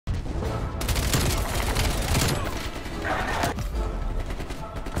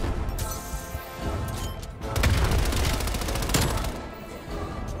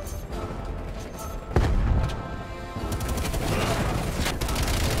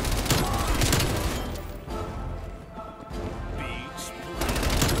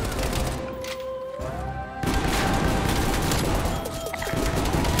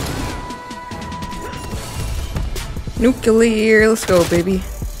Nuclear, let's go, baby.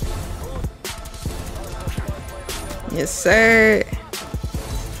 Yes, sir.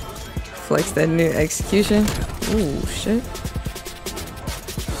 Flex that new execution. Ooh, shit.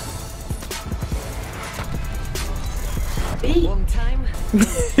 One time.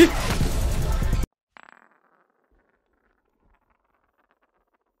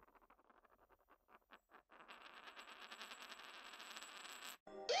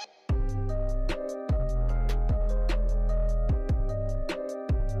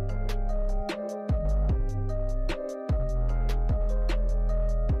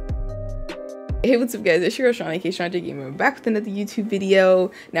 Hey, what's up guys, it's your girl Shawna, ShawnJ Gamer, back with another YouTube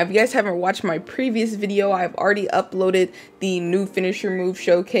video. Now if you guys haven't watched my previous video, I've already uploaded the new finisher move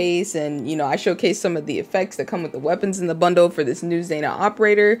showcase, and you know, I showcased some of the effects that come with the weapons in the bundle for this new Xena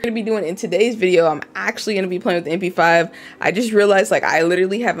operator. I'm gonna be doing in today's video, I'm actually gonna be playing with the MP5. I just realized like I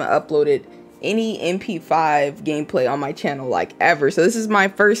literally haven't uploaded any MP5 gameplay on my channel like ever, so this is my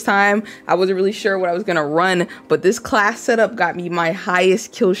first time. I wasn't really sure what I was gonna run, but this class setup got me my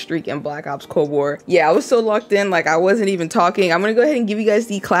highest kill streak in Black Ops Cold War. Yeah, I was so locked in, like I wasn't even talking. I'm gonna go ahead and give you guys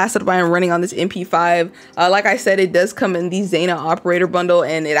the class setup I am running on this MP5. Like I said, it does come in the Xena operator bundle,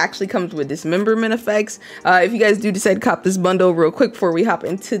 and it actually comes with dismemberment effects. If you guys do decide to cop this bundle real quick before we hop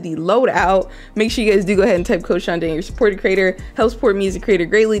into the loadout, make sure you guys do go ahead and type code ShawnJ in your supported creator. Helps support me as a creator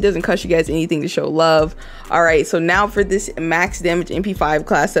greatly, doesn't cost you guys anything to show love. All right, so now for this max damage MP5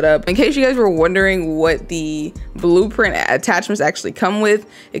 class setup. In case you guys were wondering what the blueprint attachments actually come with,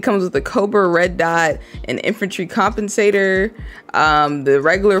 it comes with the Cobra red dot, an infantry compensator, the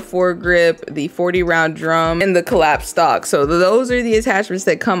regular foregrip, the 40 round drum, and the collapsed stock. So those are the attachments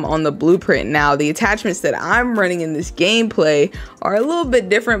that come on the blueprint. Now the attachments that I'm running in this gameplay are a little bit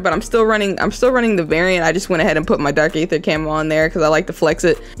different, but I'm still running the variant. I just went ahead and put my Dark Aether camo on there because I like to flex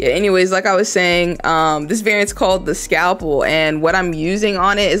it. Yeah, anyways, like I was saying, this variant's called the Scalpel, and what I'm using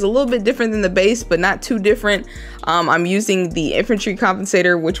on it is a little bit different than the base, but not too different. I'm using the infantry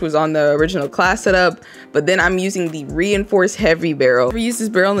compensator, which was on the original class setup, but then I'm using the reinforced heavy barrel. I used this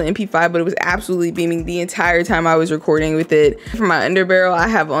barrel in the MP5, but it was absolutely beaming the entire time I was recording with it. For my underbarrel, I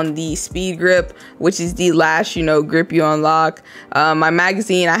have on the speed grip, which is the last, you know, grip you unlock. My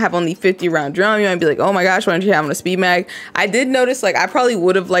magazine, I have on the 50 round drum. You might be like, oh my gosh, why don't you have on a speed mag? I did notice, like, I probably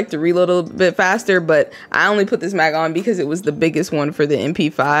would have liked to reload a little bit faster, but I only put this mag on because it was the biggest one for the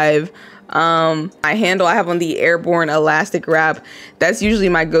MP5. My handle, I have on the airborne elastic wrap. That's usually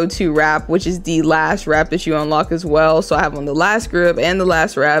my go-to wrap, which is the last wrap that you unlock as well. So I have on the last grip and the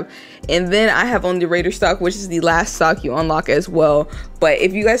last wrap, and then I have on the Raider stock, which is the last stock you unlock as well. But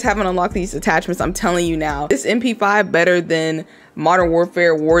if you guys haven't unlocked these attachments, I'm telling you now, this MP5 better than Modern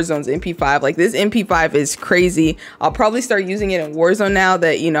Warfare Warzone's MP5. Like, this MP5 is crazy. I'll probably start using it in Warzone now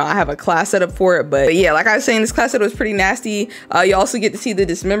that, you know, I have a class setup for it. But yeah, like I was saying, this class setup was pretty nasty. You also get to see the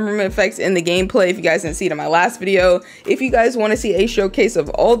dismemberment effects in the gameplay if you guys didn't see it in my last video. If you guys want to see a showcase of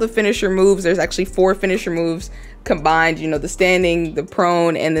all the finisher moves, there's actually 4 finisher moves combined, you know, the standing, the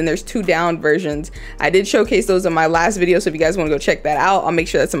prone, and then there's 2 down versions. I did showcase those in my last video, so if you guys want to go check that out, I'll make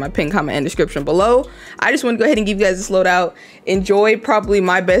sure that's in my pinned comment and description below. I just want to go ahead and give you guys this loadout. Enjoy probably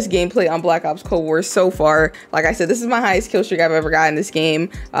my best gameplay on Black Ops Cold War so far. Like I said, this is my highest kill streak I've ever got in this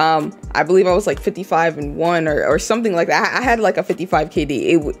game. I believe I was like 55-1 or something like that. I had like a 55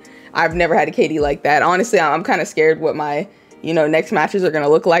 KD. I've never had a KD like that. Honestly, I'm kind of scared what my, you know, next matches are gonna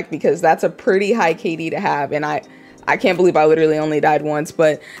look like, because that's a pretty high KD to have, and I can't believe I literally only died once.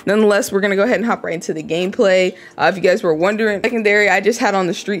 But nonetheless, we're gonna go ahead and hop right into the gameplay. If you guys were wondering, secondary, I just had on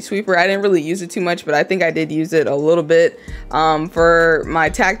the Street Sweeper. I didn't really use it too much, but I think I did use it a little bit. For my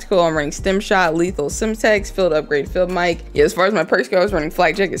tactical, I'm running Stim Shot, Lethal Simtex, Field Upgrade, Field Mic. Yeah, as far as my perks go, I was running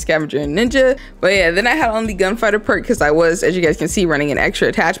Flak Jacket, Scavenger, and Ninja. But yeah, then I had on the Gunfighter perk because I was, as you guys can see, running an extra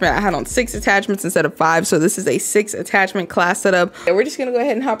attachment. I had on 6 attachments instead of 5, so this is a 6 attachment class setup. And we're just gonna go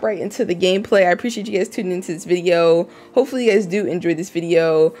ahead and hop right into the gameplay. I appreciate you guys tuning into this video. Hopefully you guys do enjoy this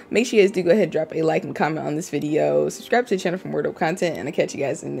video. Make sure you guys do go ahead and drop a like and comment on this video. Subscribe to the channel for more dope content, and I'll catch you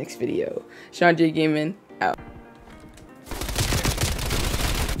guys in the next video. ShawnJ Gaming out.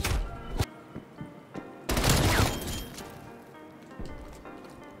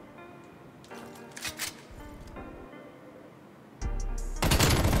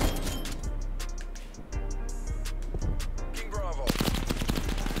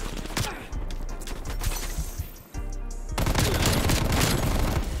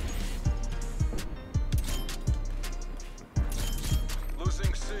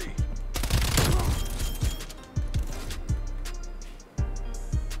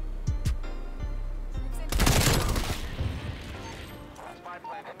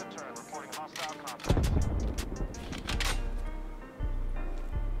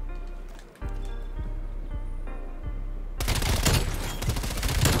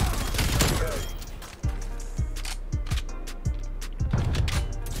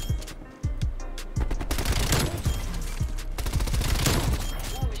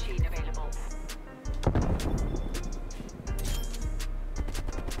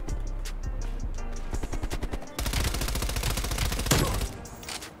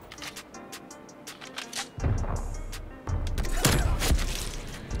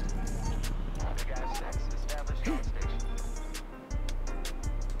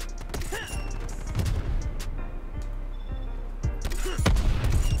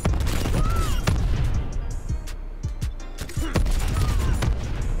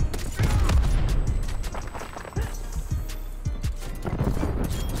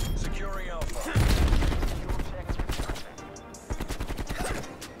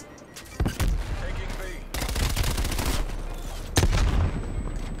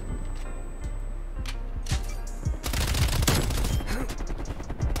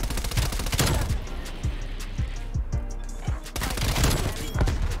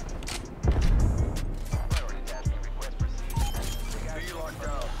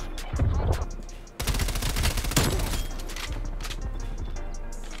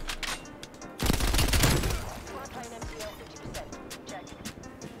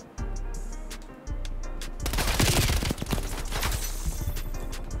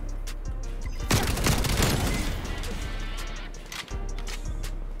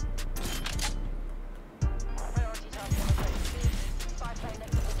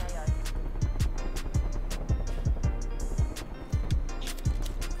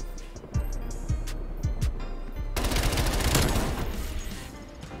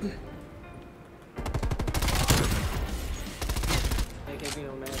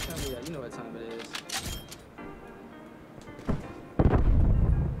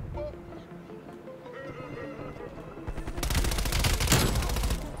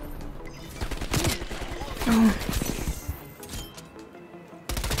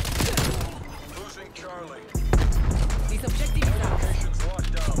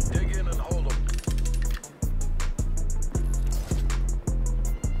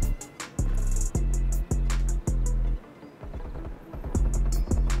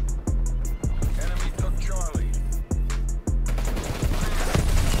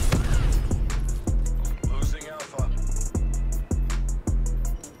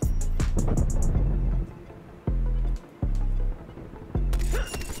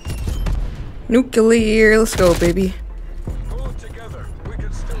 Nuclear. Let's go, baby. Pull it together. We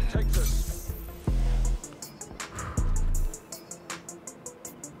can still take this.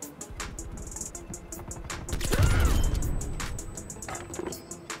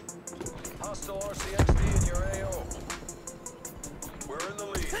 Hostile RCXD in your AO. We're in the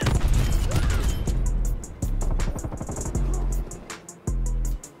lead.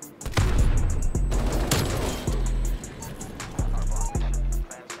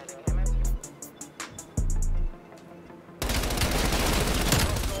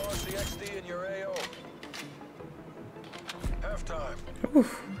 Ooh,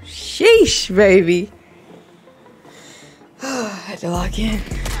 sheesh, baby. I had to lock in.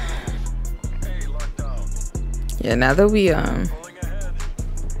 Yeah, now that we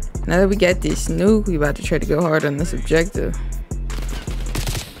got this nuke, we about to try to go hard on this objective.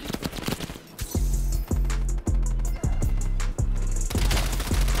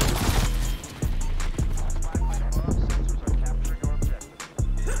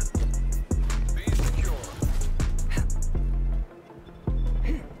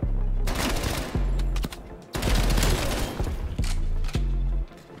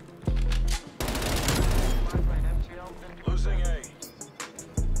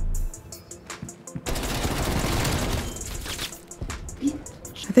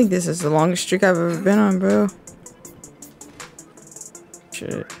 I think this is the longest streak I've ever been on, bro.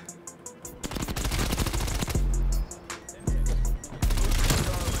 Shit.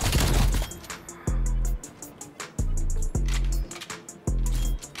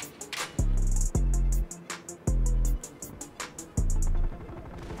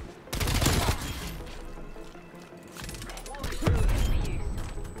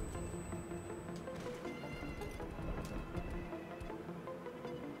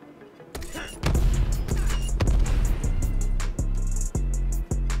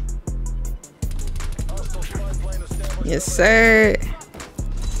 Yes, sir.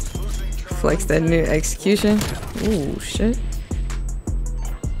 Flex that new execution. Ooh, shit.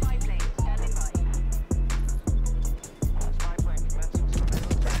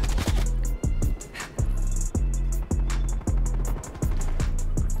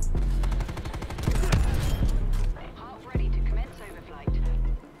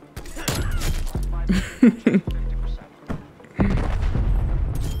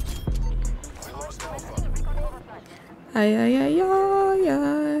 Ay, ay, ay, ay,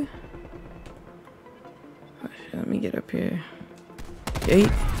 ay. Let me get up here.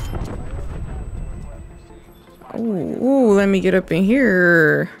 Yeet. Ooh, let me get up in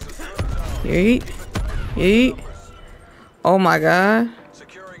here. Yeet. Yeet. Oh my god.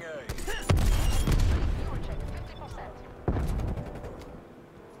 Securing A.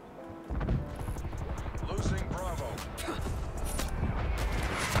 Losing Bravo.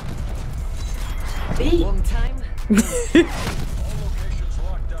 B. One time. All locations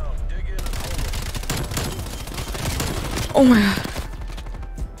locked down. Dig in and hold them. Oh my god.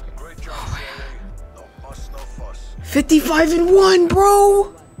 Great job, CIA. No muss, no fuss. 55-1,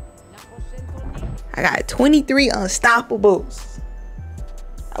 bro. I got 23 unstoppables.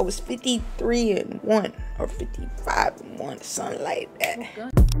 I was 53-1 or 55-1, something like that.